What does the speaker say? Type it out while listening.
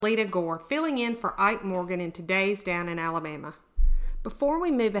Lita Gore, filling in for Ike Morgan in today's Down in Alabama. Before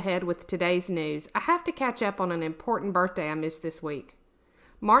we move ahead with today's news, I have to catch up on an important birthday I missed this week.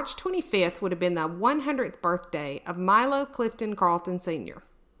 March 25th would have been the 100th birthday of Milo Clifton Carlton Sr.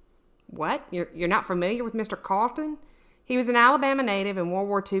 What? You're not familiar with Mr. Carlton? He was an Alabama native and World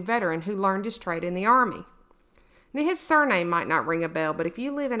War II veteran who learned his trade in the Army. Now, his surname might not ring a bell, but if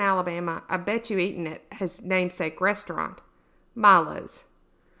you live in Alabama, I bet you've eaten at his namesake restaurant, Milo's.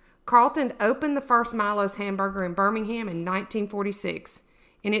 Carlton opened the first Milo's hamburger in Birmingham in 1946,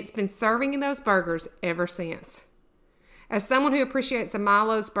 and it's been serving those burgers ever since. As someone who appreciates a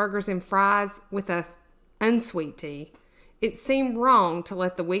Milo's burgers and fries with a unsweet tea, it seemed wrong to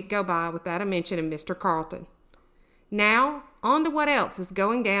let the week go by without a mention of Mr. Carlton. Now, on to what else is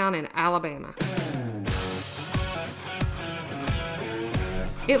going down in Alabama.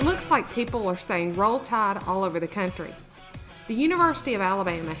 It looks like people are saying roll tide all over the country. The University of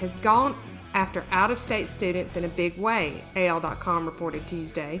Alabama has gone after out-of-state students in a big way, AL.com reported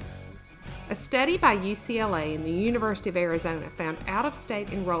Tuesday. A study by UCLA and the University of Arizona found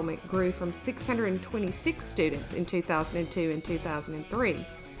out-of-state enrollment grew from 626 students in 2002 and 2003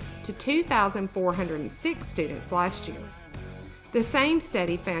 to 2,406 students last year. The same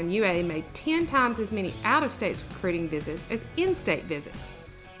study found UA made 10 times as many out-of-state recruiting visits as in-state visits,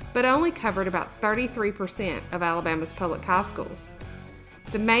 but only covered about 33% of Alabama's public high schools.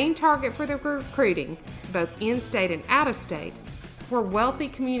 The main target for the recruiting, both in-state and out-of-state, were wealthy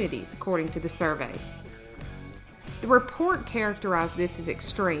communities, according to the survey. The report characterized this as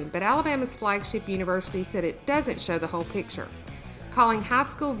extreme, but Alabama's flagship university said it doesn't show the whole picture, calling high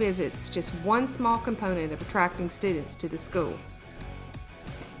school visits just one small component of attracting students to the school.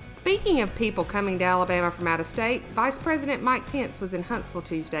 Speaking of people coming to Alabama from out of state, Vice President Mike Pence was in Huntsville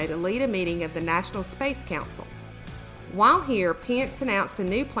Tuesday to lead a meeting of the National Space Council. While here, Pence announced a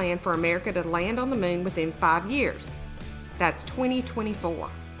new plan for America to land on the moon within 5 years. That's 2024.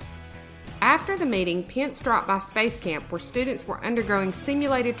 After the meeting, Pence dropped by Space Camp, where students were undergoing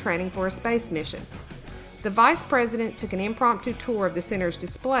simulated training for a space mission. The Vice President took an impromptu tour of the center's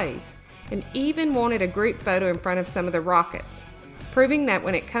displays and even wanted a group photo in front of some of the rockets, proving that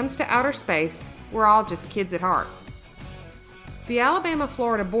when it comes to outer space, we're all just kids at heart. The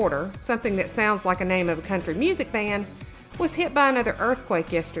Alabama-Florida border, something that sounds like a name of a country music band, was hit by another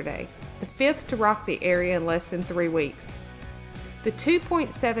earthquake yesterday, the fifth to rock the area in less than 3 weeks. The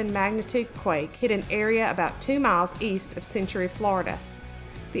 2.7 magnitude quake hit an area about 2 miles east of Century, Florida.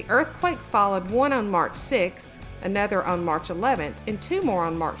 The earthquake followed one on March 6th, another on March 11th, and 2 more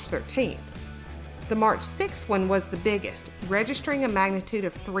on March 13th. The March 6th one was the biggest, registering a magnitude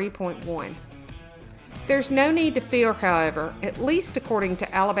of 3.1. There's no need to fear, however, at least according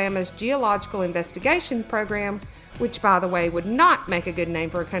to Alabama's Geological Investigation Program, which, by the way, would not make a good name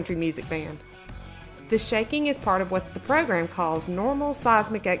for a country music band. The shaking is part of what the program calls normal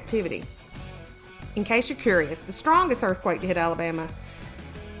seismic activity. In case you're curious, the strongest earthquake to hit Alabama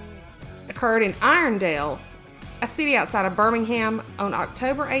occurred in Irondale, a city outside of Birmingham, on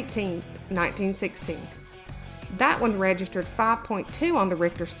October 18, 1916. That one registered 5.2 on the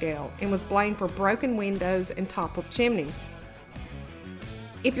Richter scale and was blamed for broken windows and toppled chimneys.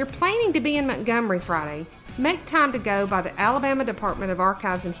 If you're planning to be in Montgomery Friday, make time to go by the Alabama Department of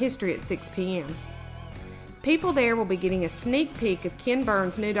Archives and History at 6 p.m. People there will be getting a sneak peek of Ken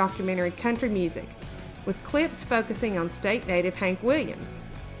Burns' new documentary, Country Music, with clips focusing on state native Hank Williams.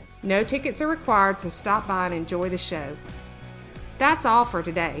 No tickets are required, so stop by and enjoy the show. That's all for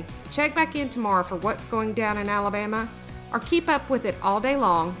today. Check back in tomorrow for what's going down in Alabama, or keep up with it all day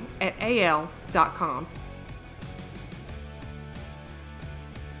long at al.com.